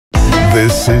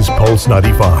This is Pulse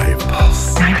 95.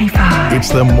 Pulse 95. It's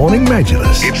the Morning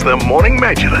Majlis. It's the Morning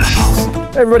Majlis.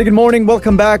 Hey everybody, good morning.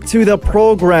 Welcome back to the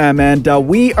program. And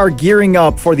we are gearing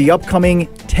up for the upcoming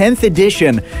 10th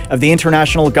edition of the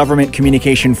International Government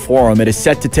Communication Forum. It is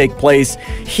set to take place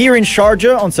here in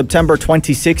Sharjah on September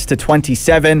 26 to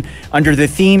 27 under the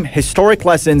theme Historic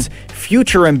Lessons,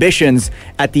 Future Ambitions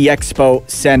at the Expo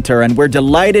Center. And we're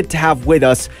delighted to have with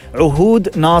us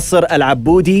Ohood Al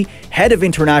Aboodi, Head of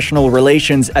International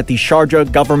Relations at the Sharjah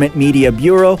Government Media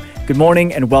Bureau. Good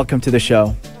morning and welcome to the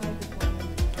show.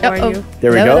 How are you?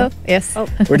 There we go. Hello. Yes.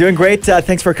 We're doing great.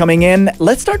 Thanks for coming in.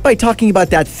 Let's start by talking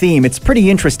about that theme. It's pretty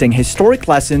interesting. Historic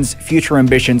Lessons, Future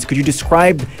Ambitions. Could you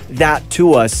describe that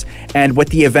to us and what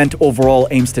the event overall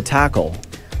aims to tackle?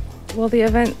 Well, the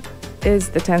event is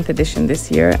the 10th edition this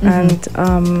year, and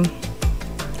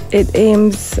it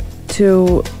aims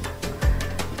to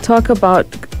talk about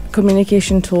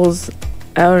communication tools,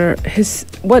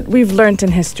 what we've learned in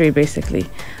history, basically.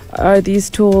 Are these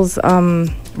tools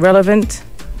relevant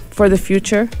for the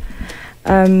future?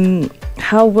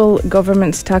 How will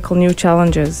governments tackle new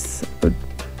challenges?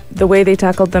 The way they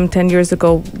tackled them 10 years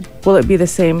ago, will it be the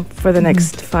same for the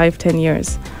next 5-10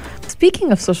 years?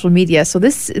 Speaking of social media, so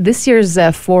this year's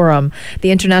forum, the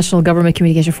International Government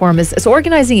Communication Forum, is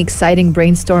organizing exciting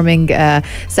brainstorming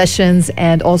sessions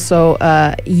and also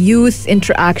youth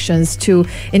interactions to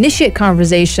initiate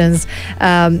conversations,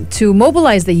 to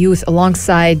mobilize the youth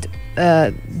alongside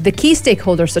the key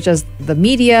stakeholders such as the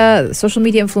media, the social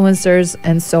media influencers,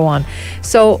 and so on.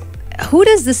 So who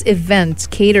does this event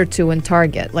cater to and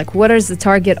target? Like, what is the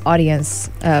target audience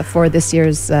for this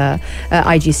year's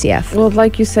IGCF? Well,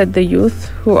 like you said, the youth,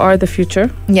 who are the future.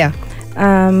 Yeah.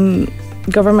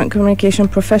 Government communication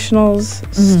professionals,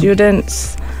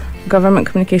 students, government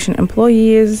communication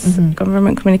employees,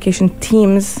 government communication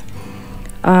teams,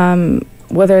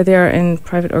 whether they're in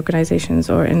private organizations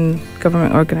or in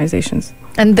government organizations.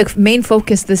 And the main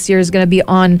focus this year is going to be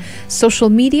on social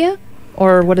media?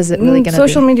 Or what is it really going to be?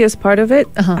 Social media is part of it.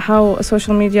 How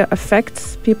social media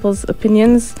affects people's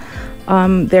opinions,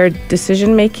 their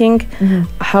decision making,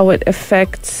 how it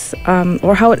affects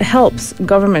or how it helps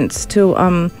governments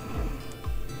to,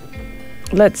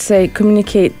 let's say,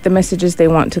 communicate the messages they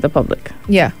want to the public.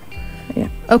 Yeah.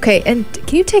 Okay, and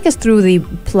can you take us through the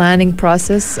planning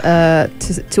process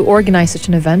to organize such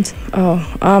an event? So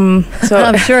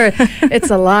I'm sure it's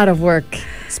a lot of work,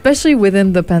 especially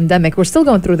within the pandemic. We're still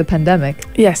going through the pandemic.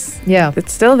 Yes. Yeah.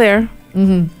 It's still there.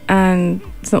 And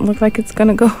it doesn't look like it's going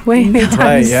to go away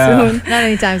anytime soon. Not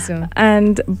anytime soon.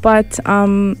 But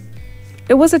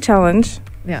it was a challenge.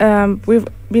 Yeah. We've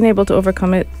been able to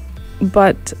overcome it,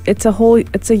 but it's a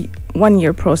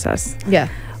 1-year process. Yeah.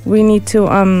 We need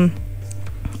to,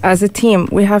 as a team,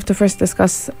 we have to first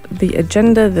discuss the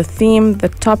agenda, the theme, the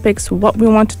topics, what we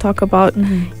want to talk about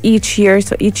each year.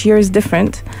 So each year is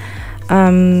different.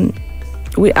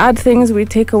 We add things, we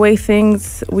take away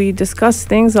things, we discuss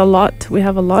things a lot. We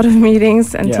have a lot of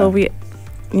meetings until we,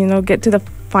 get to the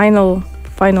final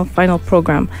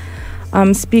program.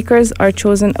 Speakers are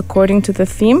chosen according to the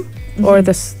theme or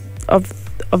this of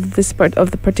this part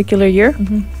of the particular year,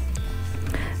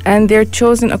 and they're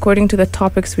chosen according to the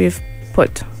topics we've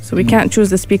put. So we can't choose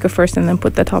the speaker first and then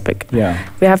put the topic. Yeah.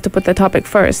 We have to put the topic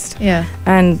first. Yeah.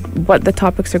 And what the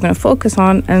topics are going to focus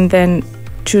on, and then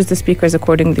choose the speakers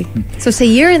accordingly. So it's a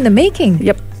year in the making.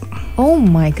 Yep. Oh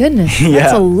my goodness.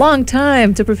 That's a long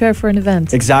time to prepare for an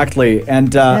event. Exactly.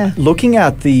 And looking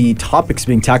at the topics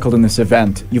being tackled in this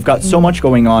event, you've got so much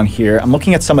going on here. I'm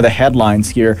looking at some of the headlines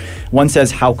here. One says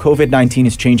how COVID-19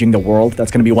 is changing the world.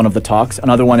 That's going to be one of the talks.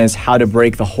 Another one is how to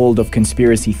break the hold of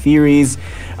conspiracy theories.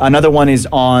 Another one is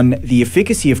on the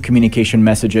efficacy of communication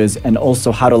messages and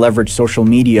also how to leverage social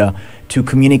media to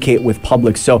communicate with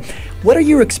public. So what are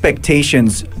your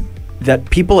expectations that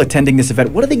people attending this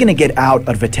event, what are they going to get out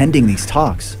of attending these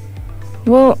talks?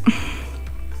 Well,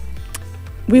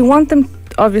 we want them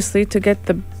obviously to get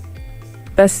the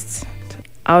best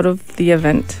out of the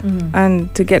event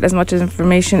and to get as much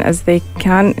information as they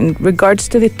can in regards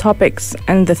to the topics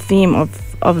and the theme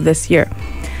of this year.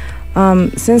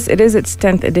 Since it is its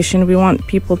 10th edition, we want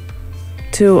people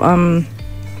to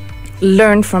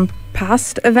learn from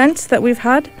past events that we've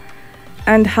had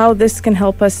and how this can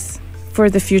help us for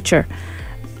the future.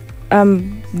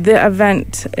 The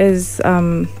event is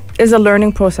a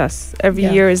learning process. Every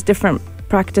year is different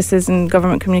practices in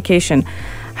government communication,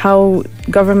 how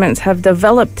governments have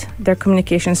developed their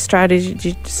communication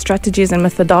strategies and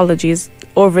methodologies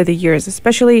over the years,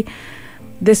 especially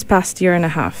this past year and a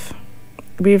half.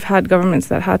 We've had governments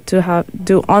that had to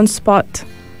do on-spot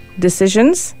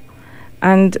decisions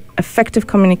and effective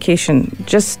communication,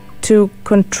 just to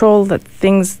control the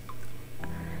things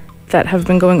that have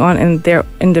been going on in their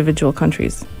individual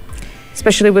countries.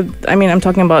 Especially I'm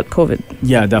talking about COVID.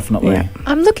 Yeah, definitely. Yeah.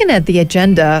 I'm looking at the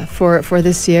agenda for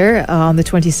this year on the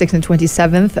 26th and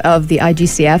 27th of the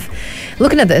IGCF.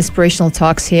 Looking at the inspirational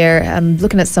talks here, I'm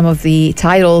looking at some of the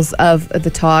titles of the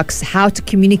talks: how to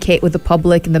communicate with the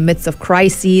public in the midst of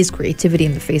crises, creativity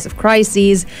in the face of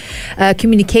crises,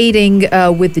 communicating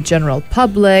with the general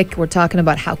public. We're talking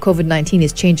about how COVID-19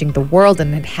 is changing the world,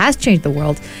 and it has changed the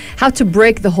world. How to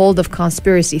break the hold of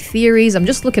conspiracy theories. I'm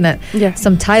just looking at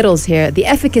some titles here. The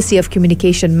efficacy of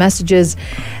communication messages.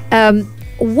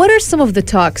 What are some of the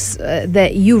talks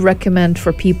that you recommend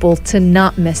for people to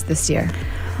not miss this year?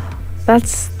 That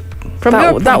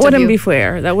wouldn't be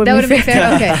fair. That wouldn't be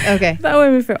fair. Okay. That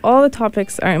wouldn't be fair. All the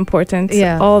topics are important.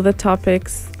 Yeah. All the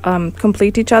topics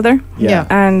complete each other. Yeah.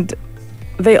 And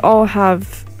they all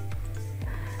have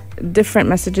different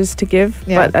messages to give,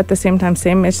 but at the same time,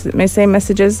 same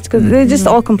messages, because they just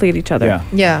all complete each other.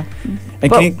 Yeah. And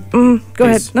go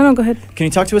ahead. No, go ahead. Can you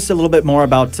talk to us a little bit more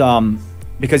about,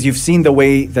 because you've seen the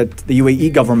way that the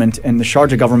UAE government and the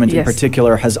Sharjah government in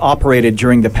particular has operated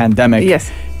during the pandemic. Yes.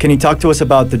 Can you talk to us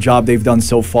about the job they've done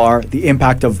so far, the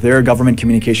impact of their government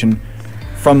communication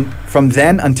from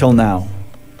then until now?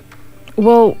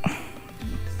 Well,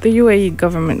 the UAE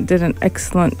government did an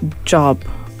excellent job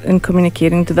in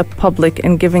communicating to the public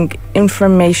and giving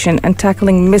information and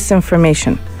tackling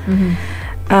misinformation.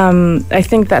 I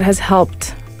think that has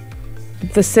helped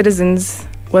the citizens,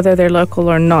 whether they're local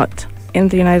or not, in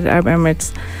the United Arab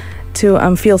Emirates, to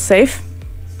feel safe.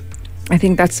 I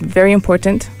think that's very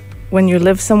important when you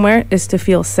live somewhere, is to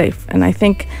feel safe. And I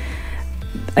think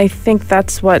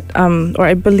that's what, or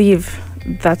I believe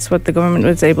that's what the government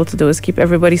was able to do, is keep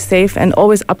everybody safe and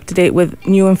always up to date with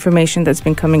new information that's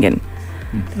been coming in.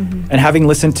 And having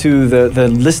listened to the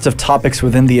list of topics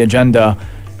within the agenda,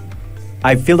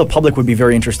 I feel the public would be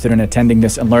very interested in attending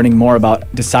this and learning more about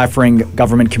deciphering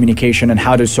government communication and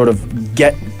how to sort of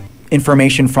get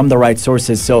information from the right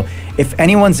sources. So if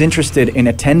anyone's interested in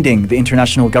attending the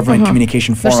International Government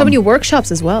Communication Forum, there's so many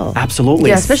workshops as well. Absolutely.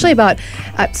 Yeah, especially about,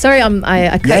 sorry,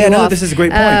 I cut you off. This is a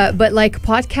great point. But like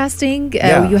podcasting,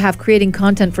 you have creating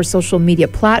content for social media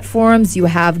platforms, you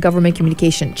have government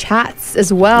communication chats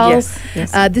as well. Yes.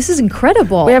 This is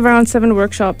incredible. We have around 7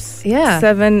 workshops,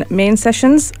 7 main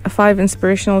sessions, 5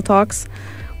 inspirational talks.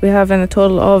 We have in a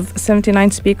total of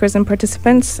 79 speakers and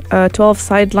participants, 12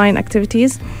 sideline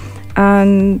activities,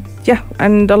 and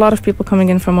a lot of people coming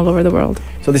in from all over the world.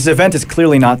 So this event is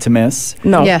clearly not to miss.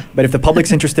 No. Yeah. But if the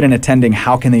public's interested in attending,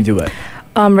 how can they do it?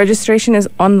 Registration is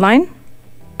online.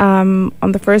 On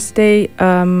the first day,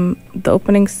 the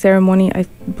opening ceremony, I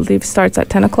believe, starts at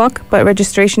 10 o'clock, but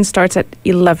registration starts at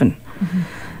 11.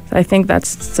 So I think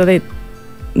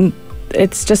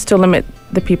it's just to limit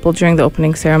the people during the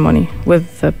opening ceremony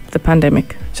with the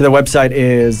pandemic. So the website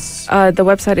is? The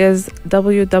website is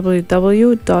www.igcf.ae.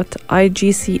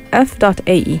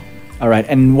 All right.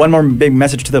 And one more big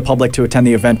message to the public to attend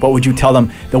the event. What would you tell them?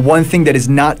 The one thing that is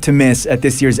not to miss at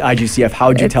this year's IGCF, how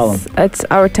would you tell them? It's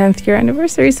our 10th year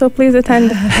anniversary, so please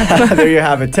attend. There you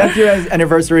have it. 10th year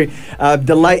anniversary.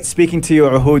 Delight speaking to you,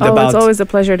 Ohood. It's always a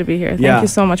pleasure to be here. Thank you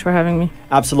so much for having me.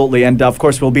 Absolutely. And of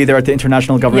course, we'll be there at the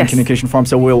International Government Communication Forum,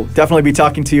 so we'll definitely be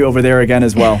talking to you over there again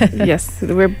as well. Yes.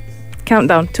 We're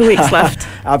countdown, 2 weeks left.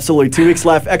 Absolutely, 2 weeks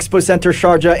left. Expo Center,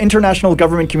 Sharjah, International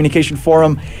Government Communication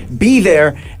Forum. Be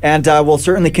there, and we'll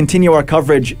certainly continue our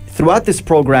coverage throughout this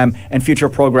program and future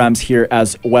programs here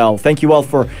as well. Thank you all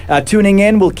for tuning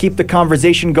in. We'll keep the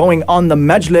conversation going on the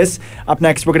Majlis. Up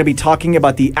next, we're going to be talking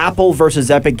about the Apple versus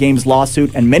Epic Games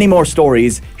lawsuit and many more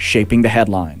stories shaping the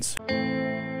headlines.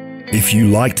 If you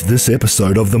liked this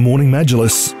episode of the Morning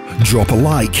Majlis, drop a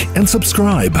like and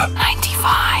subscribe.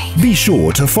 95. Be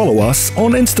sure to follow us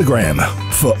on Instagram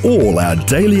for all our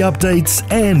daily updates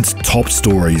and top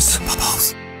stories.